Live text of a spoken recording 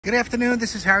Good afternoon,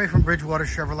 this is Harry from Bridgewater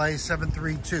Chevrolet,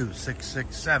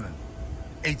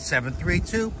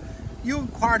 732-667-8732. You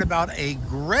inquired about a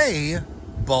gray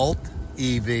Bolt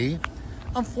EV.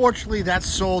 Unfortunately, that's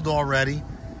sold already.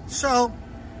 So,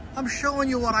 I'm showing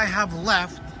you what I have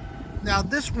left. Now,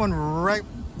 this one,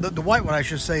 the white one I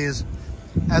should say, is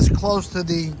as close to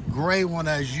the gray one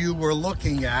as you were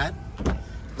looking at.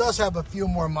 Does have a few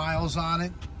more miles on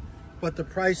it, but the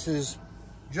price is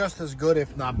just as good,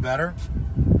 if not better.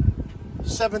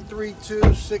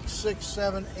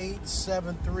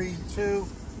 732-667-8732.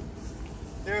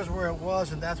 There's where it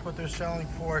was, and that's what they're selling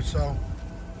for. So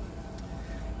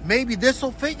maybe this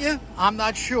will fit you. I'm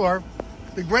not sure.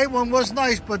 The gray one was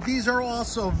nice, but these are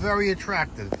also very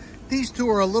attractive. These two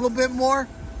are a little bit more,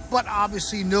 but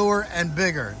obviously newer and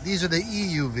bigger. These are the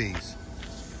EUVs.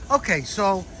 Okay,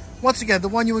 so once again, the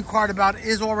one you inquired about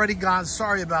is already gone.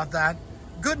 Sorry about that.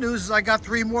 Good news is I got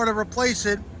 3 more to replace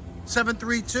it.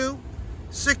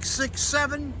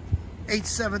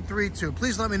 732-667-8732.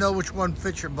 Please let me know which one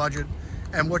fits your budget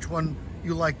and which one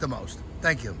you like the most.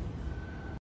 Thank you.